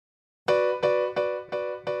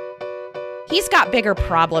He's got bigger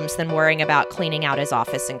problems than worrying about cleaning out his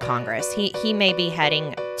office in Congress. He may be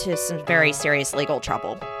heading to some very serious legal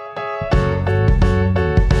trouble.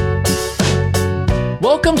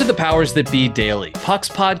 Welcome to the Powers That Be Daily, Puck's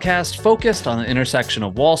podcast focused on the intersection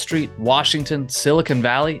of Wall Street, Washington, Silicon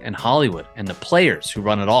Valley, and Hollywood, and the players who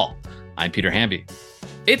run it all. I'm Peter Hamby.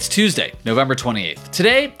 It's Tuesday, November 28th.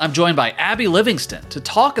 Today, I'm joined by Abby Livingston to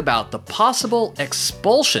talk about the possible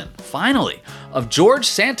expulsion, finally, of George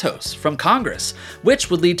Santos from Congress,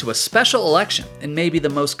 which would lead to a special election in maybe the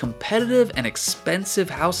most competitive and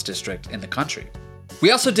expensive House district in the country.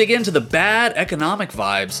 We also dig into the bad economic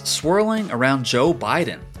vibes swirling around Joe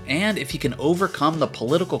Biden and if he can overcome the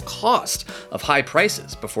political cost of high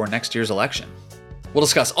prices before next year's election. We'll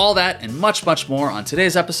discuss all that and much, much more on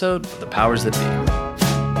today's episode of The Powers That Be.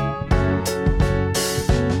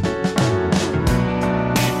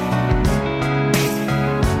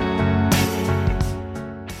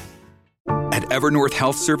 At Evernorth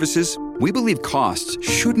Health Services, we believe costs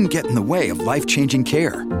shouldn't get in the way of life-changing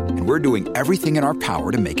care, and we're doing everything in our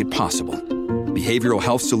power to make it possible. Behavioral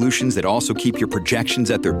health solutions that also keep your projections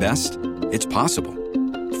at their best? It's possible.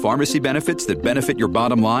 Pharmacy benefits that benefit your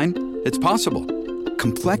bottom line? It's possible.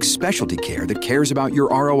 Complex specialty care that cares about your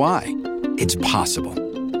ROI? It's possible.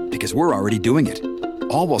 Because we're already doing it.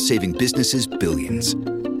 All while saving businesses billions.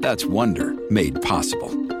 That's Wonder made possible.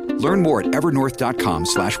 Learn more at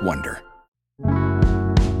evernorth.com/wonder.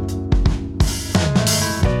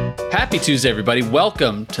 Happy Tuesday, everybody.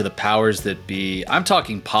 Welcome to the Powers That Be. I'm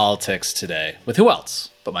talking politics today with who else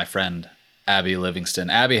but my friend Abby Livingston.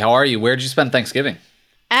 Abby, how are you? Where did you spend Thanksgiving?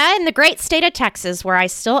 In the great state of Texas, where I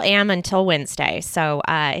still am until Wednesday. So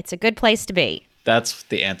it's a good place to be. That's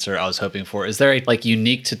the answer I was hoping for. Is there a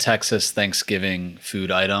unique to Texas Thanksgiving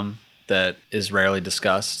food item that is rarely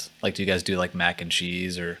discussed? Do you guys do mac and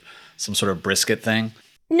cheese or some sort of brisket thing?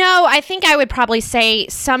 No, I think I would probably say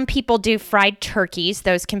some people do fried turkeys.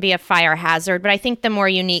 Those can be a fire hazard, but I think the more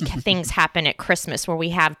unique things happen at Christmas where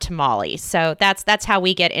we have tamales. So that's how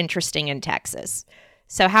we get interesting in Texas.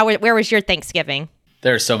 So where was your Thanksgiving?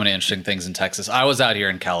 There are so many interesting things in Texas. I was out here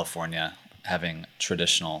in California having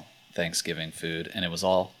traditional Thanksgiving food, and it was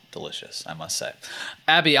all delicious, I must say.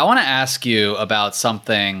 Abby, I want to ask you about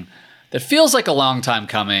something that feels like a long time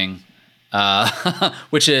coming,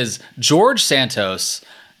 which is George Santos,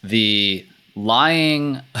 the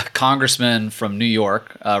lying congressman from New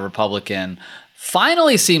York, Republican,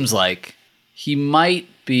 finally seems like he might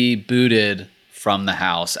be booted from the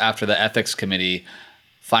House after the Ethics Committee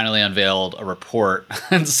finally unveiled a report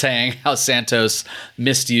and saying how Santos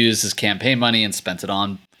misused his campaign money and spent it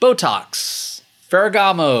on Botox,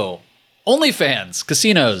 Ferragamo, OnlyFans,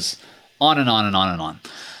 casinos, on and on and on and on.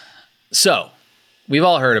 So, we've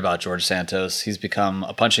all heard about George Santos. He's become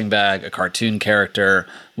a punching bag, a cartoon character.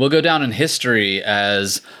 Will go down in history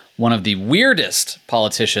as one of the weirdest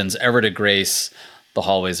politicians ever to grace the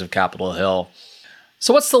hallways of Capitol Hill.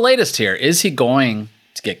 So what's the latest here? Is he going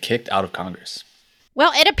to get kicked out of Congress?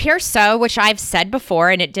 Well, it appears so, which I've said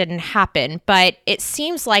before, and it didn't happen. But it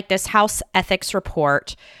seems like this House Ethics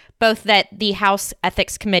report, both that the House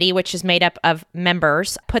Ethics Committee, which is made up of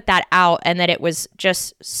members, put that out, and that it was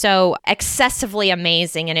just so excessively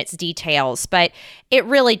amazing in its details. But it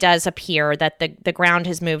really does appear that the ground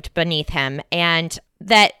has moved beneath him, and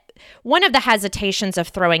that one of the hesitations of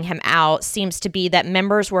throwing him out seems to be that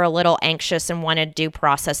members were a little anxious and wanted due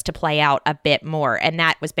process to play out a bit more. And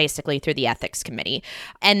that was basically through the Ethics Committee.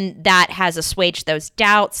 And that has assuaged those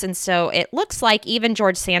doubts. And so it looks like even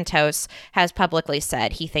George Santos has publicly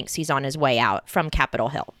said he thinks he's on his way out from Capitol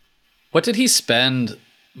Hill. What did he spend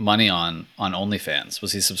money on OnlyFans?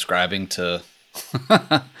 Was he subscribing to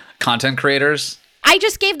content creators? I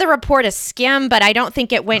just gave the report a skim, but I don't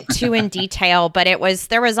think it went too in detail. But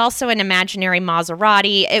there was also an imaginary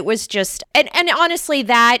Maserati. It was just, and honestly,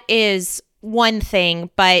 that is one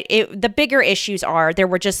thing. But the bigger issues are there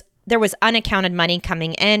was unaccounted money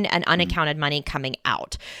coming in and unaccounted money coming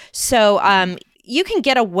out. So you can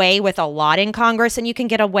get away with a lot in Congress, and you can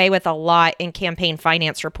get away with a lot in campaign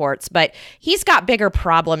finance reports, but he's got bigger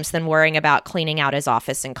problems than worrying about cleaning out his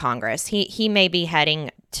office in Congress. He may be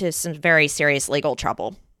heading to some very serious legal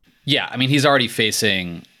trouble. Yeah, I mean, he's already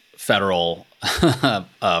facing federal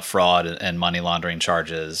fraud and money laundering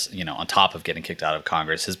charges, on top of getting kicked out of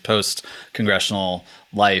Congress. His post-congressional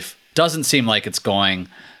life doesn't seem like it's going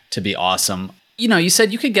to be awesome. You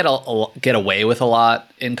said you could get away with a lot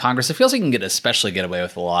in Congress. It feels like you can especially get away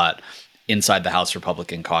with a lot inside the House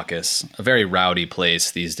Republican caucus, a very rowdy place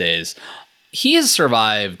these days. He has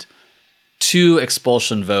survived 2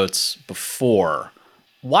 expulsion votes before.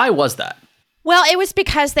 Why was that? Well, it was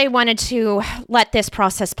because they wanted to let this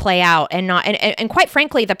process play out and not, and quite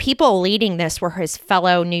frankly, the people leading this were his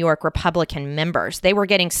fellow New York Republican members. They were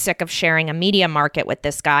getting sick of sharing a media market with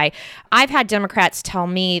this guy. I've had Democrats tell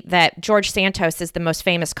me that George Santos is the most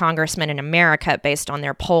famous congressman in America based on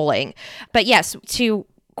their polling. But yes, to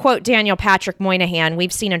quote Daniel Patrick Moynihan,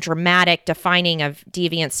 we've seen a dramatic defining of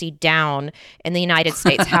deviancy down in the United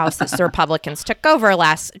States House as the Republicans took over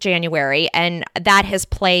last January, and that has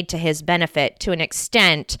played to his benefit to an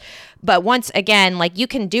extent. But once again, like, you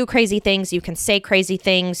can do crazy things, you can say crazy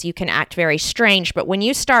things, you can act very strange, but when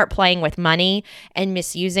you start playing with money and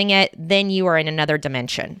misusing it, then you are in another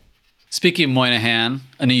dimension. Speaking of Moynihan,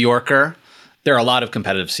 a New Yorker, there are a lot of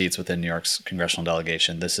competitive seats within New York's congressional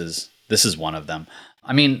delegation. This is one of them.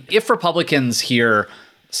 I mean, if Republicans here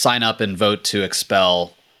sign up and vote to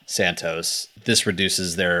expel Santos, this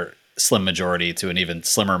reduces their slim majority to an even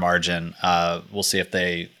slimmer margin. We'll see if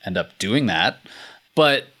they end up doing that.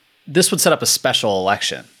 But this would set up a special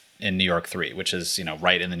election in New York 3, which is,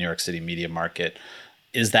 right in the New York City media market.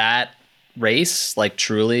 Is that race like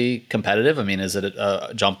truly competitive? I mean, is it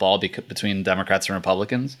a jump ball between Democrats and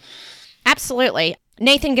Republicans? Absolutely.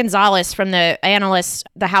 Nathan Gonzalez from the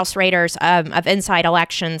House Raiders of Inside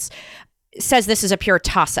Elections says this is a pure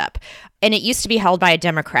toss-up, and it used to be held by a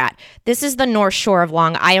Democrat. This is the North Shore of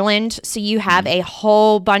Long Island, so you have a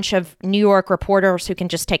whole bunch of New York reporters who can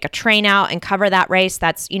just take a train out and cover that race.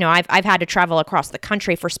 That's, I've had to travel across the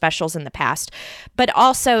country for specials in the past. But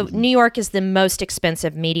also, New York is the most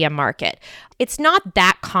expensive media market. It's not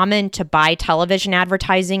that common to buy television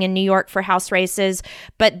advertising in New York for House races,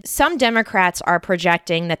 but some Democrats are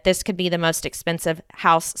projecting that this could be the most expensive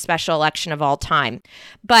House special election of all time.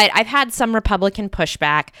 But I've had some Republican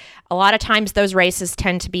pushback. A lot of times those races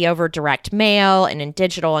tend to be over direct mail and in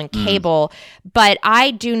digital and cable, but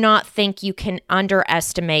I do not think you can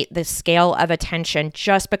underestimate the scale of attention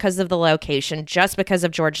just because of the location, just because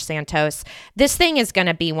of George Santos. This thing is going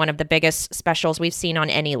to be one of the biggest specials we've seen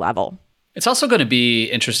on any level. It's also going to be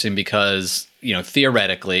interesting because,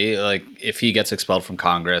 theoretically, like, if he gets expelled from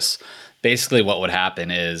Congress, basically what would happen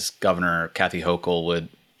is Governor Kathy Hochul would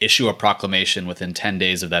issue a proclamation within 10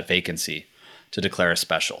 days of that vacancy to declare a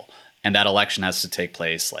special. And that election has to take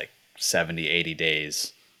place like 70, 80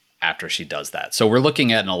 days after she does that. So we're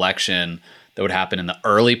looking at an election that would happen in the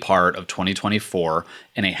early part of 2024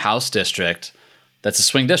 in a House district that's a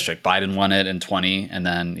swing district. Biden won it in 20, and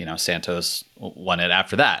then, Santos won it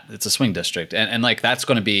after that. It's a swing district. And like, that's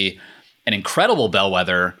going to be an incredible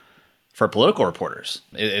bellwether for political reporters.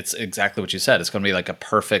 It's exactly what you said. It's going to be like a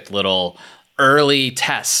perfect little early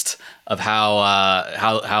test of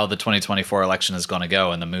how the 2024 election is going to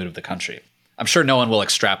go and the mood of the country. I'm sure no one will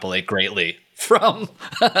extrapolate greatly from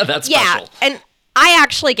that special. Yeah, and I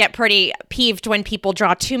actually get pretty peeved when people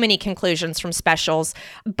draw too many conclusions from specials.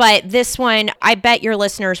 But this one, I bet your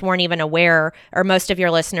listeners weren't even aware, or most of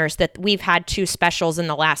your listeners, that we've had two specials in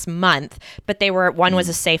the last month. But one was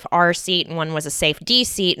a safe R seat and one was a safe D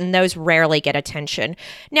seat, and those rarely get attention.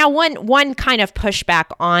 Now, one kind of pushback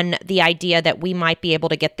on the idea that we might be able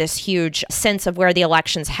to get this huge sense of where the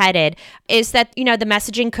election's headed is that, the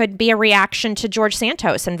messaging could be a reaction to George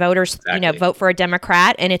Santos, and voters, vote for a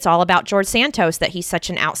Democrat, and it's all about George Santos, that he's such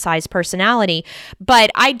an outsized personality. But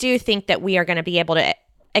I do think that we are going to be able to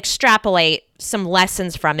extrapolate some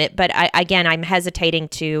lessons from it. But I'm hesitating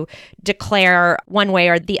to declare one way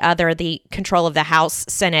or the other the control of the House,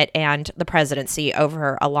 Senate, and the presidency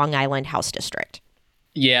over a Long Island House district.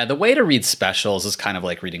 Yeah, the way to read specials is kind of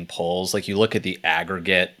like reading polls. Like, you look at the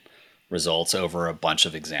aggregate results over a bunch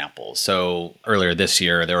of examples. So earlier this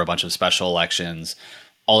year, there were a bunch of special elections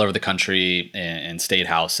all over the country in state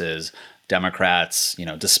houses. Democrats,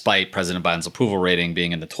 despite President Biden's approval rating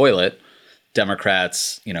being in the toilet,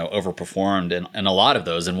 Democrats, overperformed in a lot of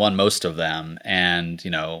those and won most of them. And,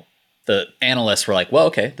 the analysts were like, well,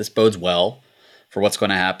 okay, this bodes well for what's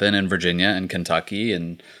going to happen in Virginia and Kentucky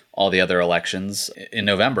and all the other elections in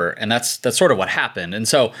November. And that's sort of what happened. And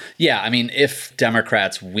so, yeah, I mean, if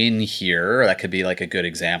Democrats win here, that could be like a good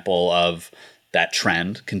example of that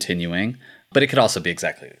trend continuing. But it could also be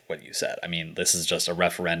exactly what you said. I mean, this is just a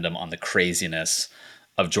referendum on the craziness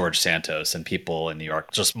of George Santos, and people in New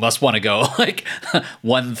York just must want to go like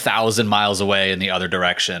 1,000 miles away in the other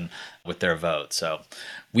direction with their vote. So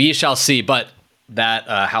we shall see. But that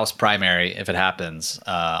House primary, if it happens,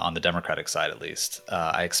 on the Democratic side at least,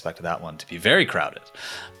 I expect that one to be very crowded.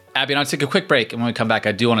 Abby, I'll take a quick break. And when we come back,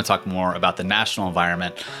 I do want to talk more about the national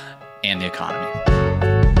environment and the economy.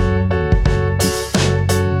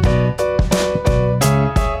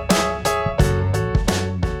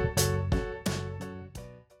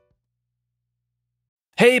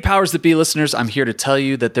 Hey, Powers That Be listeners, I'm here to tell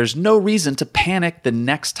you that there's no reason to panic the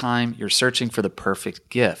next time you're searching for the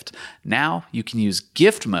perfect gift. Now you can use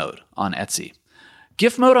gift mode on Etsy.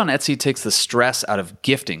 Gift mode on Etsy takes the stress out of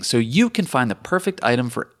gifting so you can find the perfect item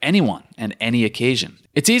for anyone and any occasion.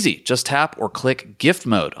 It's easy. Just tap or click gift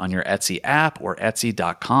mode on your Etsy app or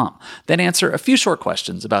Etsy.com. Then answer a few short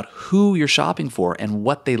questions about who you're shopping for and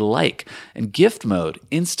what they like. And gift mode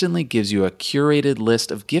instantly gives you a curated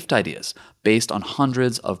list of gift ideas based on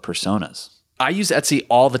hundreds of personas. I use Etsy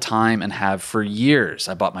all the time and have for years.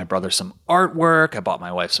 I bought my brother some artwork. I bought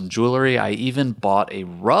my wife some jewelry. I even bought a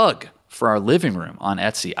rug for our living room on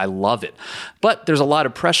Etsy. I love it. But there's a lot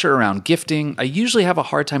of pressure around gifting. I usually have a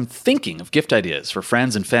hard time thinking of gift ideas for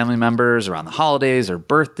friends and family members around the holidays or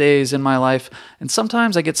birthdays in my life. And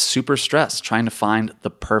sometimes I get super stressed trying to find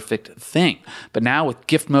the perfect thing. But now with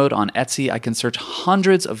gift mode on Etsy, I can search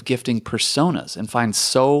hundreds of gifting personas and find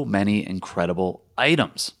so many incredible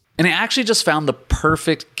items. And I actually just found the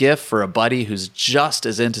perfect gift for a buddy who's just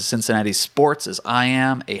as into Cincinnati sports as I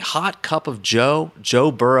am, a hot cup of Joe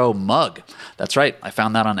Burrow mug. That's right, I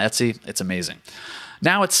found that on Etsy. It's amazing.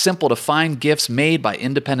 Now it's simple to find gifts made by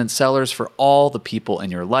independent sellers for all the people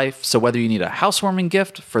in your life. So whether you need a housewarming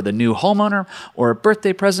gift for the new homeowner or a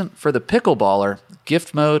birthday present for the pickleballer,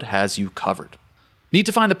 Gift Mode has you covered. Need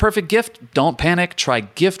to find the perfect gift? Don't panic. Try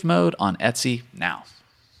Gift Mode on Etsy now.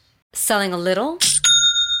 Selling a little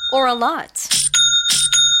or a lot?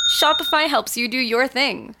 Shopify helps you do your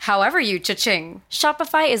thing, however you cha-ching.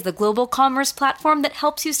 Shopify is the global commerce platform that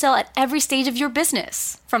helps you sell at every stage of your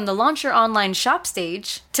business. From the launch your online shop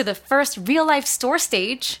stage, to the first real-life store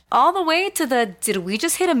stage, all the way to the did we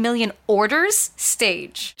just hit 1 million orders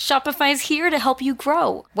stage. Shopify's here to help you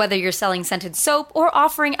grow. Whether you're selling scented soap or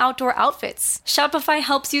offering outdoor outfits, Shopify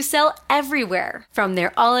helps you sell everywhere. From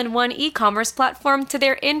their all-in-one e-commerce platform to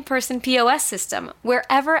their in-person POS system,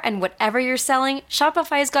 wherever and whatever you're selling,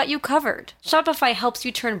 Shopify's got you covered. Shopify helps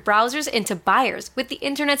you turn browsers into buyers with the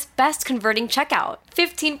internet's best converting checkout.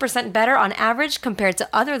 15% better on average compared to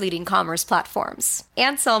other leading commerce platforms.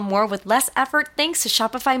 And sell more with less effort thanks to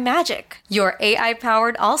Shopify Magic, your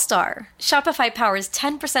AI-powered all-star. Shopify powers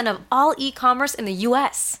 10% of all e-commerce in the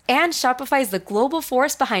US. And Shopify is the global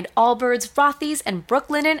force behind Allbirds, Rothy's, and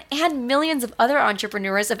Brooklinen, and millions of other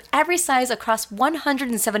entrepreneurs of every size across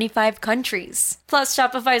 175 countries. Plus,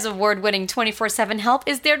 Shopify's award-winning 24/7 help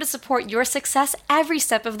is there to support your success every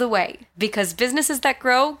step of the way. Because businesses that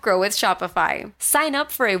grow, grow with Shopify. Sign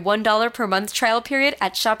up for a $1 per month trial period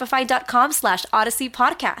at shopify.com/Odyssey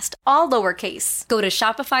Podcast, all lowercase. Go to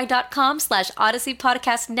shopify.com/Odyssey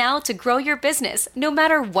Podcast now to grow your business, no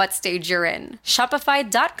matter what stage you're in.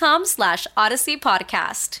 Shopify.com/Odyssey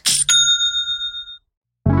Podcast.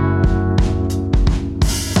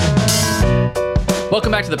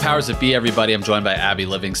 Welcome back to the Powers That Be, everybody. I'm joined by Abby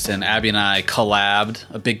Livingston. Abby and I collabed,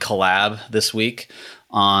 a big collab this week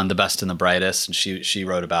on The Best and the Brightest, and she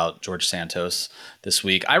wrote about George Santos this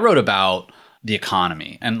week. I wrote about the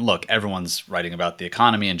economy. And look, everyone's writing about the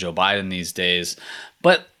economy and Joe Biden these days,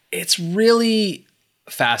 but it's really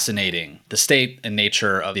fascinating, the state and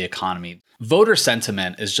nature of the economy. Voter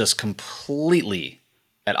sentiment is just completely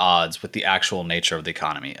at odds with the actual nature of the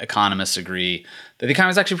economy. Economists agree that the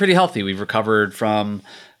economy is actually pretty healthy. We've recovered from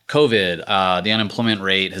COVID. The unemployment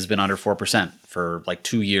rate has been under 4% for like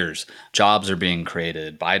 2 years. Jobs are being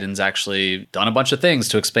created. Biden's actually done a bunch of things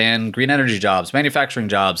to expand green energy jobs, manufacturing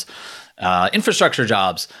jobs, infrastructure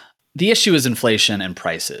jobs. The issue is inflation and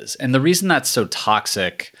prices. And the reason that's so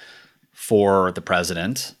toxic for the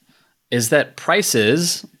president is that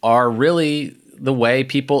prices are really the way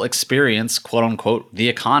people experience, quote unquote, the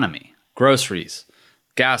economy. Groceries,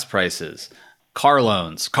 gas prices, car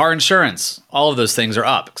loans, car insurance, all of those things are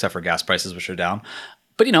up, except for gas prices, which are down.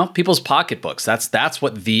 But, you know, people's pocketbooks, that's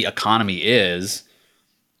what the economy is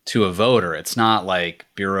to a voter. It's not like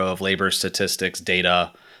Bureau of Labor Statistics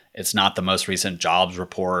data. It's not the most recent jobs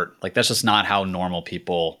report. Like, that's just not how normal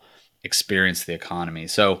people experience the economy.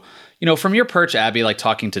 So, you know, from your perch, Abby, like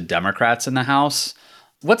talking to Democrats in the House,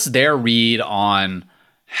 what's their read on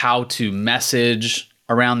how to message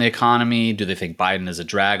around the economy? Do they think Biden is a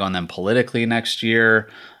drag on them politically next year?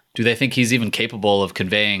 Do they think he's even capable of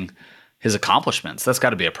conveying his accomplishments? That's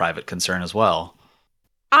got to be a private concern as well.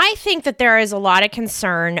 I think that there is a lot of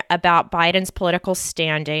concern about Biden's political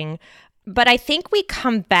standing, but I think we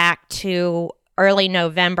come back to early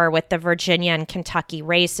November with the Virginia and Kentucky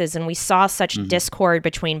races, and we saw such discord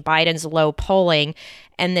between Biden's low polling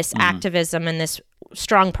and this activism and this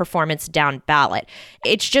strong performance down ballot.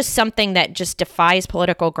 It's just something that just defies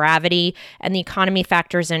political gravity, and the economy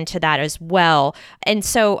factors into that as well. And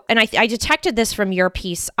so, and I detected this from your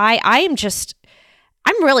piece. I am just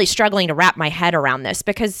I'm really struggling to wrap my head around this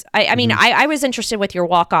because I mean, I was interested with your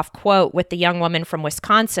walk-off quote with the young woman from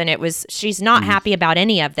Wisconsin. She's not happy about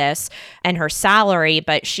any of this and her salary,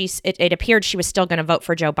 but it appeared she was still going to vote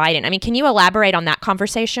for Joe Biden. I mean, can you elaborate on that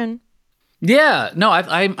conversation? Yeah, no,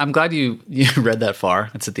 I'm glad you read that far.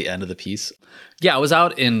 It's at the end of the piece. Yeah, I was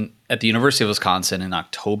out at the University of Wisconsin in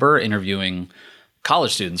October interviewing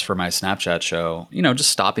college students for my Snapchat show,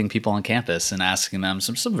 just stopping people on campus and asking them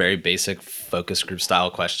some very basic focus group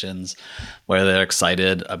style questions, whether they're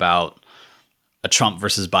excited about a Trump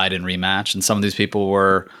versus Biden rematch. And some of these people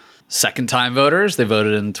were second time voters. They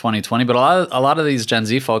voted in 2020, but a lot of these Gen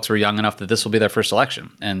Z folks were young enough that this will be their first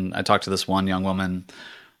election. And I talked to this one young woman.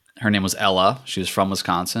 Her name was Ella. She was from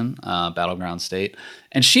Wisconsin, battleground state.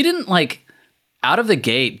 And she didn't out of the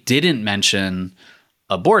gate, didn't mention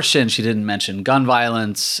abortion. She didn't mention gun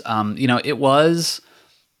violence. It was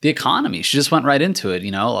the economy. She just went right into it.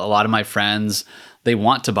 A lot of my friends, they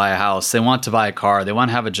want to buy a house. They want to buy a car. They want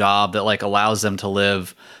to have a job that allows them to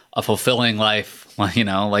live a fulfilling life,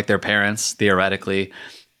 like their parents, theoretically.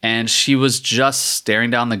 And she was just staring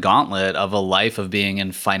down the gauntlet of a life of being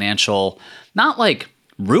in financial, not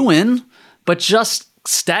ruin, but just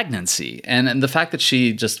stagnancy. And the fact that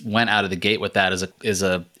she just went out of the gate with that is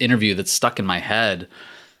a interview that's stuck in my head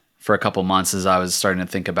for a couple months as I was starting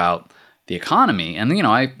to think about the economy. And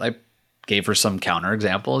I gave her some counter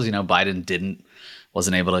examples. Biden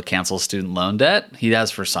wasn't able to cancel student loan debt. He has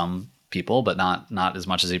for some people, but not as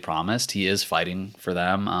much as he promised. He is fighting for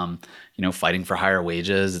them, fighting for higher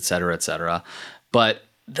wages, et cetera, et cetera. But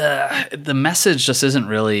the message just isn't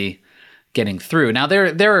really getting through. Now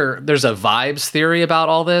there's a vibes theory about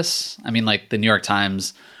all this. I mean, the New York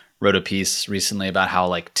Times wrote a piece recently about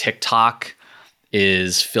how TikTok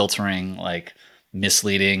is filtering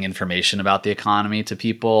misleading information about the economy to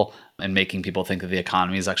people and making people think that the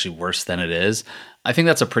economy is actually worse than it is. I think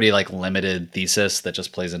that's a pretty limited thesis that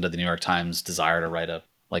just plays into the New York Times desire to write a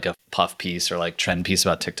puff piece or trend piece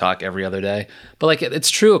about TikTok every other day. But it's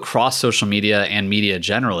true across social media and media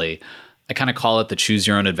generally. I kind of call it the choose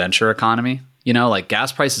your own adventure economy.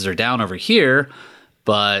 Gas prices are down over here,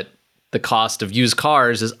 but the cost of used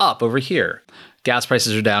cars is up over here. Gas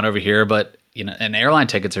prices are down over here, but and airline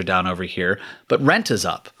tickets are down over here, but rent is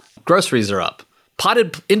up. Groceries are up.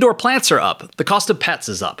 Potted indoor plants are up. The cost of pets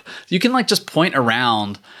is up. You can just point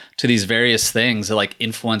around to these various things that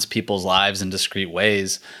influence people's lives in discrete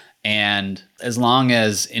ways. And as long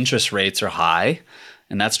as interest rates are high,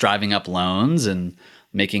 and that's driving up loans and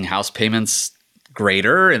making house payments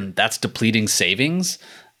greater, and that's depleting savings,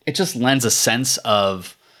 it just lends a sense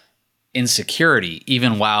of insecurity,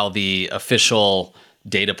 even while the official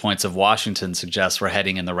data points of Washington suggest we're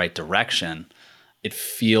heading in the right direction. It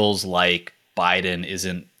feels like Biden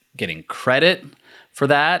isn't getting credit for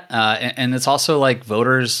that. And it's also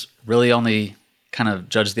voters really only kind of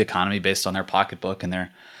judge the economy based on their pocketbook and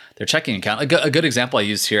their checking account. A good example I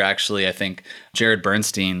used here, actually, I think Jared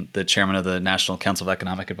Bernstein, the chairman of the National Council of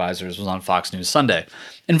Economic Advisors, was on Fox News Sunday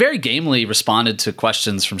and very gamely responded to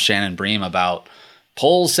questions from Shannon Bream about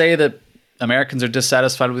polls say that Americans are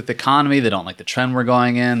dissatisfied with the economy. They don't like the trend we're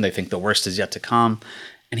going in. They think the worst is yet to come.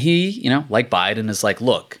 And he, like Biden, is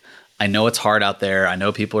look, I know it's hard out there. I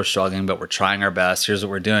know people are struggling, but we're trying our best. Here's what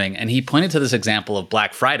we're doing. And he pointed to this example of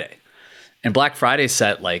Black Friday. And Black Friday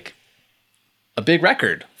set a big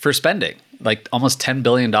record for spending. Almost $10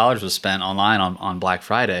 billion was spent online on Black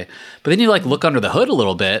Friday. But then you look under the hood a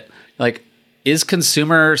little bit, is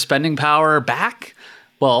consumer spending power back?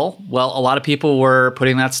 Well, a lot of people were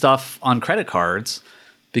putting that stuff on credit cards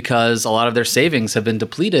because a lot of their savings have been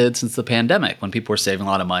depleted since the pandemic when people were saving a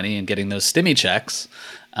lot of money and getting those stimmy checks.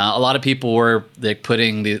 A lot of people were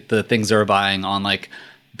putting the things they were buying on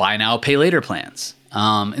buy now, pay later plans.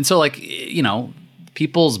 And so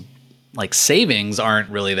people's savings aren't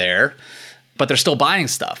really there, but they're still buying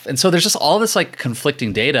stuff. And so there's just all this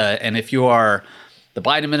conflicting data. And if you are the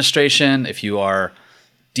Biden administration, if you are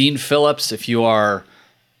Dean Phillips, if you are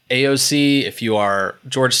AOC, if you are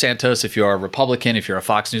George Santos, if you are a Republican, if you're a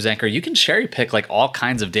Fox News anchor, you can cherry pick all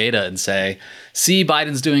kinds of data and say, see,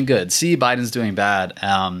 Biden's doing good, see, Biden's doing bad.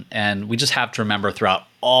 And we just have to remember throughout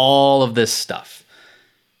all of this stuff,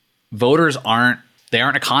 voters aren't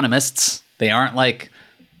economists. They aren't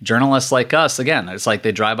journalists like us. Again, it's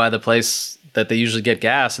they drive by the place that they usually get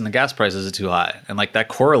gas and the gas prices are too high. And that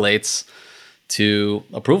correlates to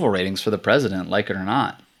approval ratings for the president, like it or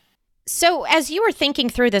not. So as you were thinking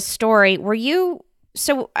through this story, we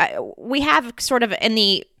have sort of in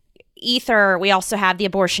the ether, we also have the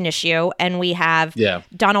abortion issue, and we have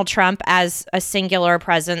Donald Trump as a singular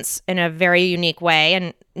presence in a very unique way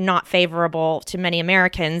and not favorable to many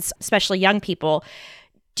Americans, especially young people.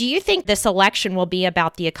 Do you think this election will be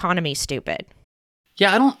about the economy, stupid?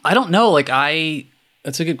 Yeah, I don't know.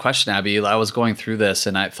 That's a good question, Abby. I was going through this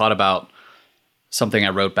and I thought about something I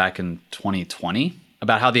wrote back in 2020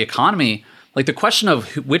 about how the economy, like the question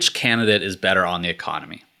of which candidate is better on the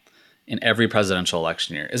economy in every presidential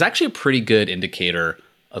election year is actually a pretty good indicator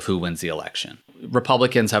of who wins the election.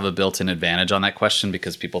 Republicans have a built-in advantage on that question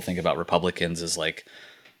because people think about Republicans as like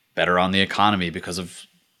better on the economy because of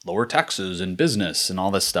lower taxes and business and all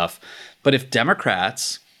this stuff. But if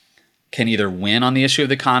Democrats can either win on the issue of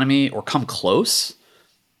the economy or come close,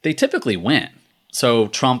 they typically win. So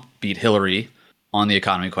Trump beat Hillary on the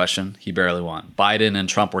economy question. He barely won. Biden and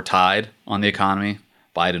Trump were tied on the economy.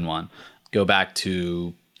 Biden won. Go back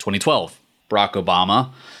to 2012, Barack Obama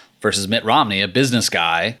versus Mitt Romney, a business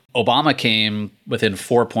guy. Obama came within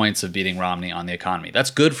 4 points of beating Romney on the economy. That's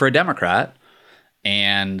good for a Democrat,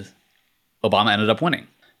 and Obama ended up winning.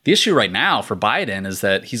 The issue right now for Biden is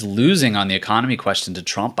that he's losing on the economy question to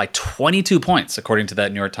Trump by 22 points, according to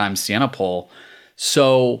that New York Times Siena poll.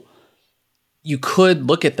 So you could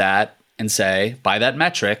look at that and say, by that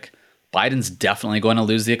metric, Biden's definitely going to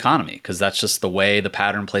lose the economy because that's just the way the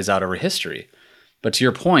pattern plays out over history. But to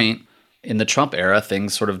your point, in the Trump era,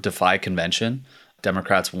 things sort of defy convention.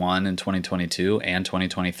 Democrats won in 2022 and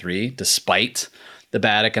 2023, despite the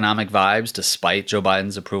bad economic vibes, despite Joe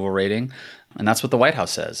Biden's approval rating. And that's what the White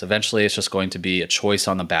House says. Eventually, it's just going to be a choice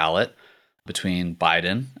on the ballot between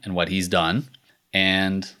Biden and what he's done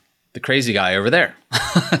and the crazy guy over there,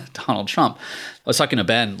 Donald Trump. I was talking to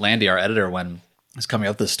Ben Landy, our editor, when I was coming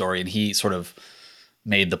up with this story, and he sort of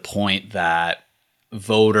made the point that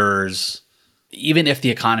voters, even if the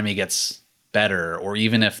economy gets better or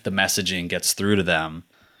even if the messaging gets through to them,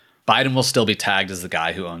 Biden will still be tagged as the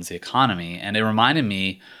guy who owns the economy. And it reminded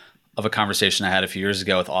me of a conversation I had a few years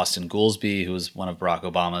ago with Austin Goolsbee, who was one of Barack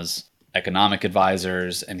Obama's economic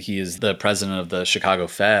advisors, and he is the president of the Chicago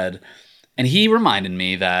Fed. And he reminded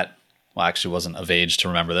me that, well, I actually wasn't of age to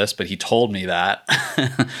remember this, but he told me that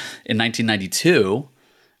in 1992,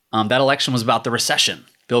 that election was about the recession.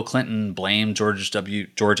 Bill Clinton blamed George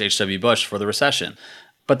H.W. Bush for the recession.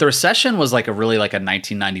 But the recession was like a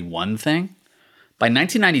 1991 thing. By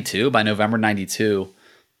 1992, by November 92,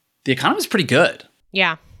 the economy was pretty good.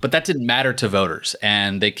 Yeah. But that didn't matter to voters,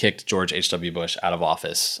 and they kicked George H.W. Bush out of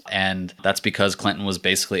office. And that's because Clinton was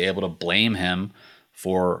basically able to blame him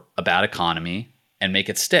for a bad economy and make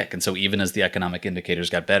it stick. And so even as the economic indicators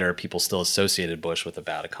got better, people still associated Bush with a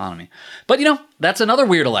bad economy. But, that's another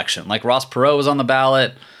weird election. Like Ross Perot was on the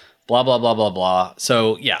ballot, blah, blah, blah, blah, blah.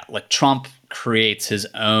 So, yeah, like Trump creates his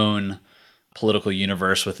own political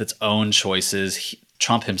universe with its own choices.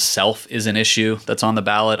 Trump himself is an issue that's on the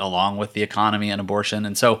ballot along with the economy and abortion.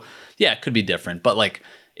 And so, yeah, it could be different. But like,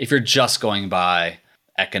 if you're just going by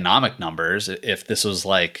economic numbers, if this was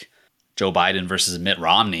like Joe Biden versus Mitt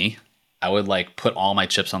Romney, I would like put all my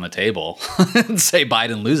chips on the table and say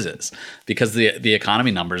Biden loses because the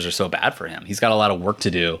economy numbers are so bad for him. He's got a lot of work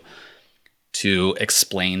to do to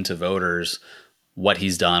explain to voters what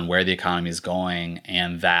he's done, where the economy is going,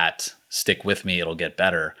 and that stick with me, it'll get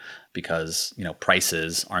better. Because,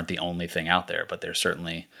 prices aren't the only thing out there, but they're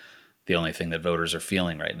certainly the only thing that voters are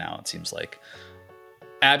feeling right now, it seems like.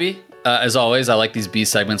 Abby, as always, I like these B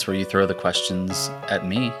segments where you throw the questions at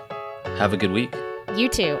me. Have a good week. You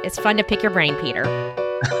too. It's fun to pick your brain, Peter.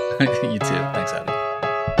 You too. Thanks, Abby.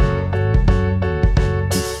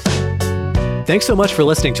 Thanks so much for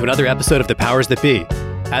listening to another episode of The Powers That Be.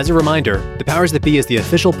 As a reminder, The Powers That Be is the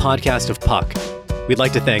official podcast of Puck. We'd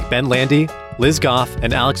like to thank Ben Landy, Liz Goff,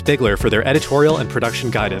 and Alex Bigler for their editorial and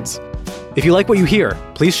production guidance. If you like what you hear,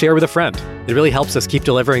 please share with a friend. It really helps us keep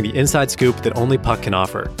delivering the inside scoop that only Puck can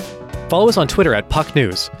offer. Follow us on Twitter at Puck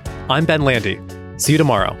News. I'm Ben Landy. See you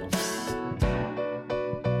tomorrow.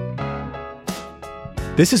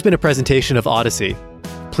 This has been a presentation of Odyssey.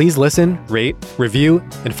 Please listen, rate, review,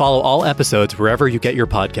 and follow all episodes wherever you get your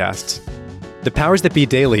podcasts. The Powers That Be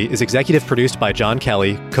Daily is executive produced by John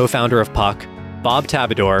Kelly, co-founder of Puck, Bob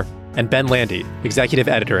Tabador, and Ben Landy, executive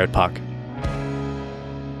editor at Puck.